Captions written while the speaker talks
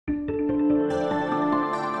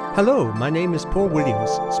Hello, my name is Paul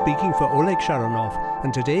Williams, speaking for Oleg Sharonov,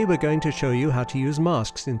 and today we're going to show you how to use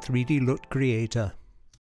masks in 3D LUT Creator.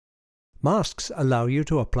 Masks allow you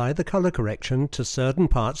to apply the color correction to certain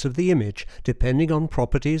parts of the image, depending on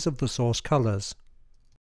properties of the source colors.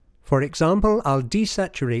 For example, I'll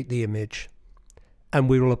desaturate the image, and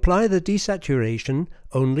we will apply the desaturation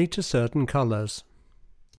only to certain colors.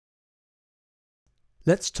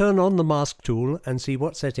 Let's turn on the mask tool and see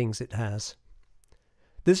what settings it has.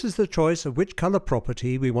 This is the choice of which color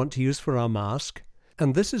property we want to use for our mask,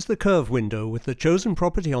 and this is the curve window with the chosen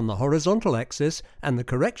property on the horizontal axis and the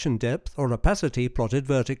correction depth or opacity plotted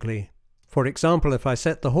vertically. For example, if I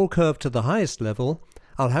set the whole curve to the highest level,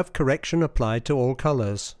 I'll have correction applied to all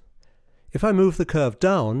colors. If I move the curve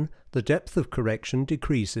down, the depth of correction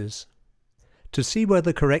decreases. To see where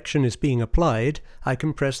the correction is being applied, I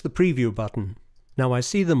can press the preview button. Now I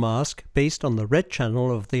see the mask based on the red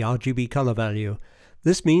channel of the RGB color value.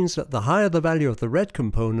 This means that the higher the value of the red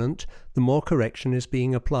component, the more correction is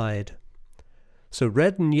being applied. So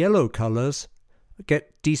red and yellow colors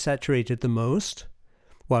get desaturated the most,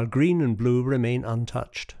 while green and blue remain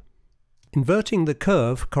untouched. Inverting the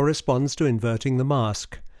curve corresponds to inverting the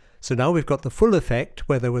mask. So now we've got the full effect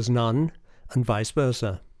where there was none, and vice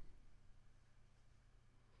versa.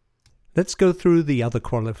 Let's go through the other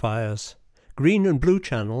qualifiers. Green and blue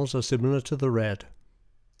channels are similar to the red.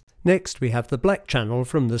 Next we have the black channel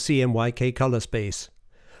from the CMYK color space.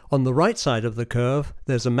 On the right side of the curve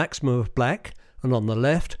there's a maximum of black, and on the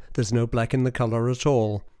left there's no black in the color at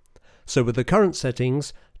all. So with the current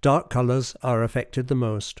settings, dark colors are affected the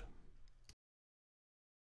most.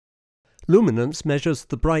 Luminance measures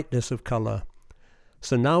the brightness of color.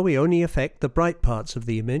 So now we only affect the bright parts of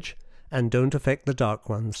the image and don't affect the dark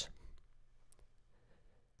ones.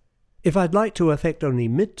 If I'd like to affect only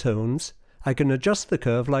midtones, I can adjust the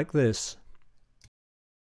curve like this.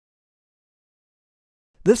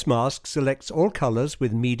 This mask selects all colors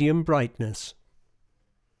with medium brightness.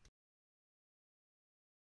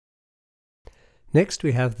 Next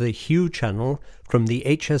we have the Hue channel from the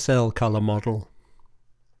HSL color model.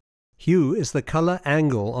 Hue is the color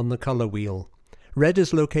angle on the color wheel. Red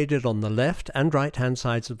is located on the left and right hand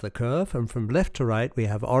sides of the curve, and from left to right we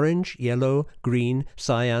have orange, yellow, green,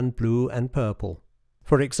 cyan, blue and purple.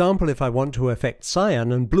 For example, if I want to affect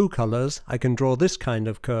cyan and blue colors, I can draw this kind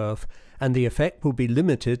of curve, and the effect will be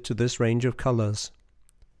limited to this range of colors.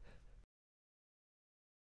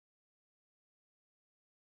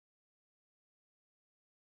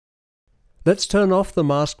 Let's turn off the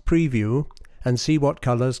mask preview and see what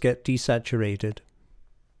colors get desaturated.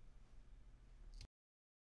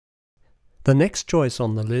 The next choice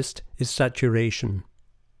on the list is saturation.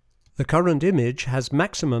 The current image has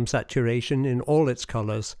maximum saturation in all its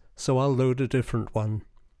colors, so I'll load a different one.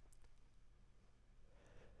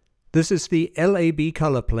 This is the LAB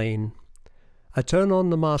color plane. I turn on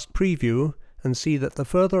the mask preview and see that the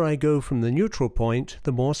further I go from the neutral point,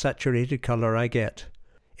 the more saturated color I get.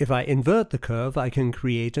 If I invert the curve, I can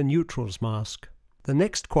create a neutrals mask. The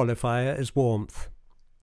next qualifier is warmth.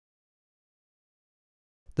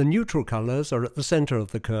 The neutral colors are at the center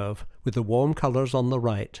of the curve, with the warm colors on the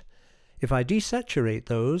right. If I desaturate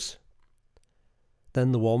those,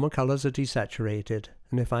 then the warmer colors are desaturated,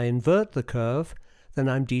 and if I invert the curve, then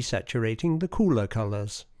I'm desaturating the cooler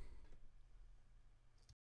colors.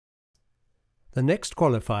 The next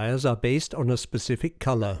qualifiers are based on a specific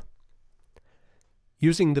color.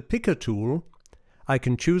 Using the Picker tool, I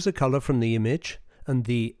can choose a color from the image, and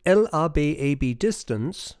the Lrb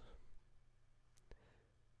Distance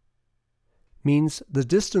means the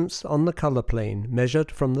distance on the color plane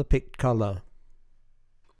measured from the picked color.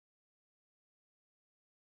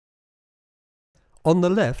 On the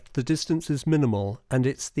left, the distance is minimal, and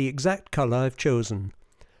it's the exact color I've chosen.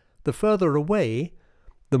 The further away,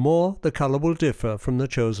 the more the color will differ from the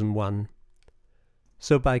chosen one.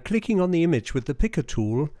 So by clicking on the image with the Picker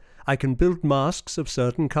tool, I can build masks of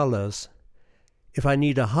certain colors. If I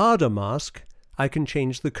need a harder mask, I can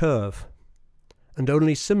change the curve, and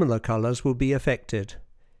only similar colors will be affected.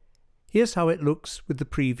 Here's how it looks with the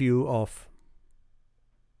preview off.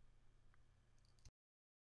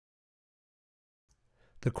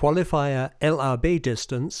 The qualifier Lrb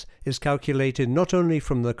Distance is calculated not only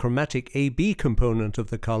from the chromatic AB component of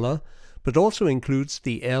the color, but also includes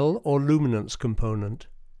the L or luminance component.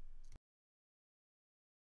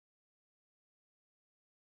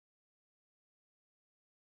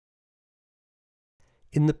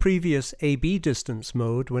 In the previous AB distance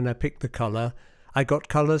mode, when I picked the color, I got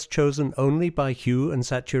colors chosen only by hue and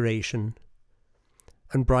saturation,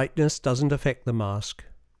 and brightness doesn't affect the mask.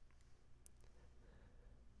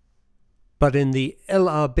 But in the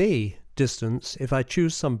Lrb distance, if I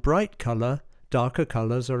choose some bright color, darker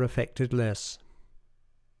colors are affected less.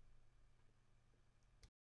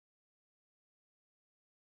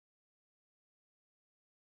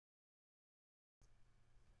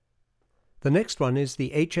 The next one is the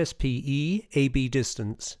Hsp AB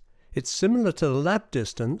distance. It's similar to the lab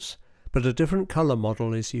distance, but a different color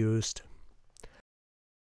model is used.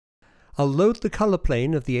 I'll load the color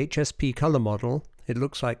plane of the Hsp color model, it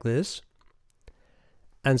looks like this,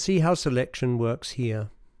 and see how selection works here.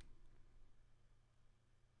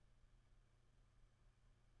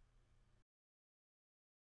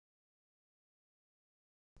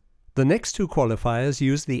 The next two qualifiers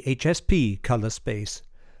use the Hsp color space.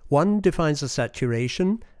 One defines the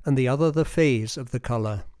saturation and the other the phase of the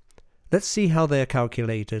color. Let's see how they are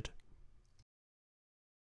calculated.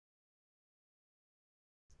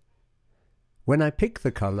 When I pick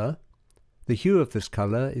the color, the hue of this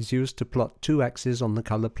color is used to plot two axes on the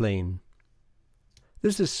color plane.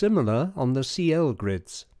 This is similar on the CL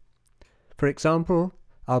grids. For example,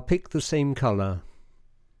 I'll pick the same color.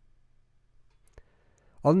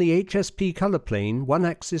 On the Hsp color plane, one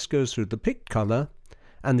axis goes through the picked color,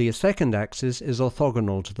 and the second axis is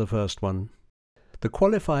orthogonal to the first one. The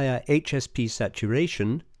qualifier Hsp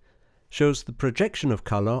Saturation shows the projection of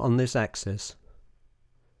color on this axis.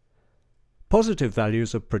 Positive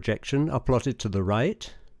values of projection are plotted to the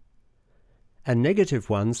right, and negative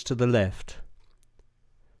ones to the left.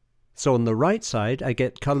 So on the right side I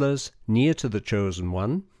get colors near to the chosen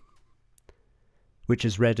one, which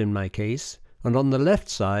is red in my case, and on the left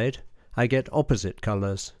side I get opposite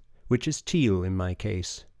colors, which is teal in my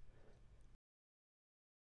case.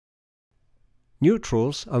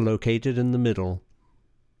 Neutrals are located in the middle.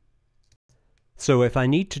 So if I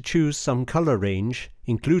need to choose some color range,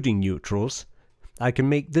 including neutrals, I can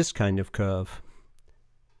make this kind of curve.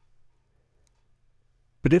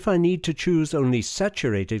 But if I need to choose only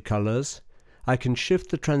saturated colors, I can shift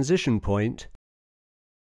the transition point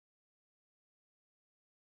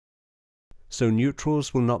so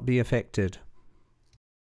neutrals will not be affected.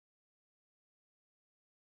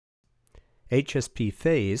 Hsp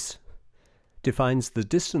Phase defines the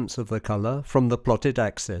distance of the color from the plotted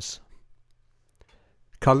axis.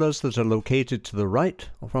 Colors that are located to the right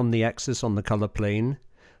from the axis on the color plane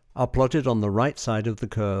are plotted on the right side of the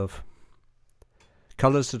curve.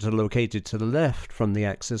 Colors that are located to the left from the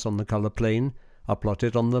axis on the color plane are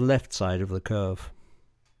plotted on the left side of the curve.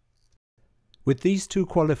 With these two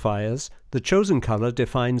qualifiers, the chosen color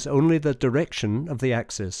defines only the direction of the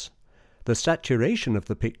axis. The saturation of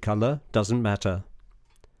the picked color doesn't matter.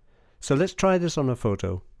 So let's try this on a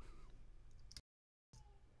photo.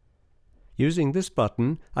 Using this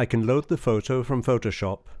button, I can load the photo from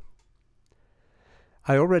Photoshop.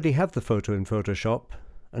 I already have the photo in Photoshop,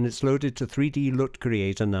 and it's loaded to 3D LUT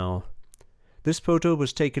Creator now. This photo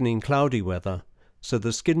was taken in cloudy weather, so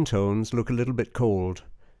the skin tones look a little bit cold,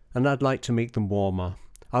 and I'd like to make them warmer.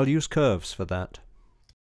 I'll use curves for that.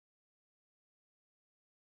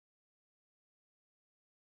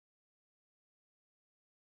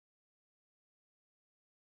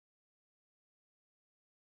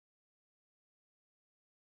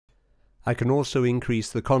 I can also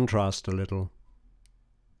increase the contrast a little.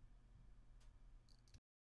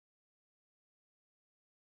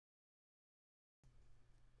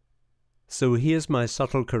 So here's my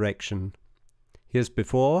subtle correction. Here's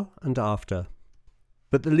before and after.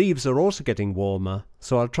 But the leaves are also getting warmer,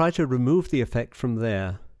 so I'll try to remove the effect from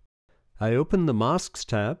there. I open the Masks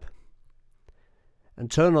tab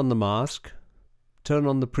and turn on the mask, turn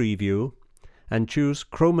on the preview, and choose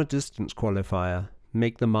Chroma Distance Qualifier.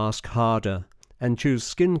 Make the mask harder, and choose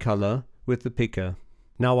Skin Color with the picker.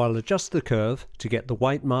 Now I'll adjust the curve to get the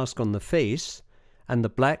white mask on the face and the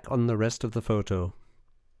black on the rest of the photo.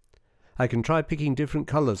 I can try picking different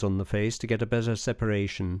colors on the face to get a better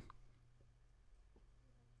separation.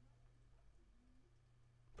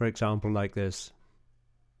 For example, like this.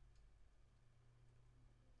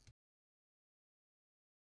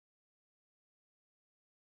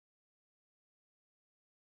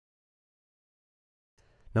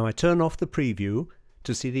 Now I turn off the preview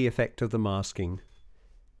to see the effect of the masking.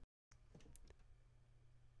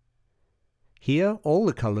 Here all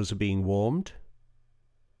the colors are being warmed,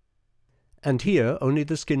 and here only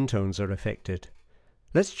the skin tones are affected.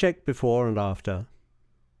 Let's check before and after.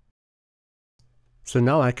 So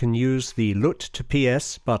now I can use the LUT to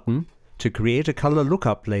PS button to create a color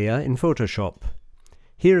lookup layer in Photoshop.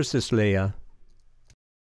 Here is this layer.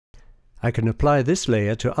 I can apply this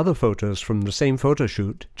layer to other photos from the same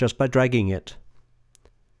photoshoot just by dragging it.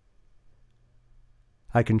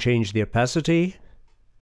 I can change the opacity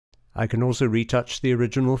I can also retouch the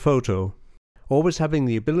original photo, always having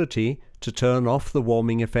the ability to turn off the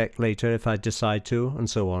warming effect later if I decide to, and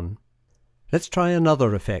so on. Let's try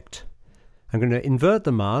another effect. I'm going to invert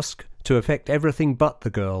the mask to affect everything but the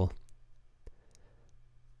girl.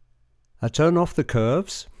 I turn off the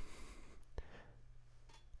curves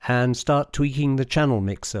and start tweaking the channel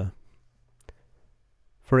mixer.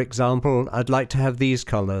 For example, I'd like to have these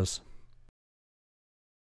colors.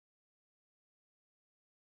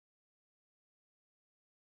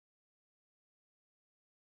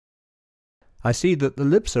 I see that the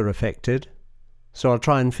lips are affected, so I'll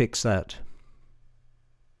try and fix that.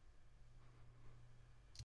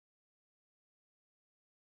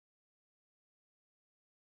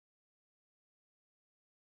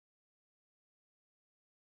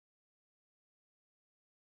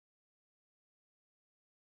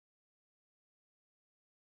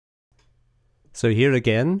 So here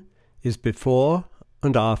again is before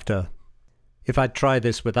and after. If I try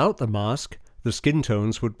this without the mask, the skin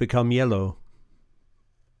tones would become yellow.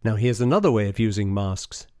 Now here's another way of using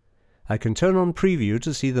masks. I can turn on preview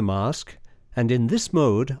to see the mask, and in this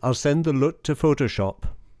mode I'll send the LUT to Photoshop.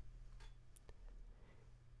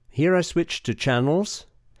 Here I switch to channels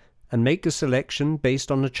and make a selection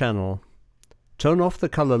based on a channel. Turn off the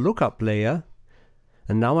color lookup layer,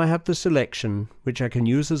 and now I have the selection, which I can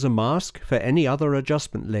use as a mask for any other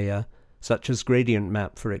adjustment layer, such as gradient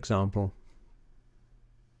map, for example.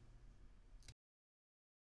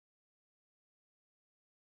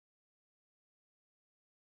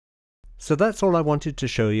 So that's all I wanted to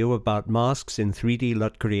show you about masks in 3D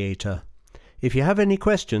LUT Creator. If you have any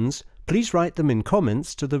questions, please write them in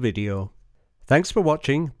comments to the video. Thanks for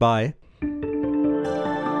watching. Bye.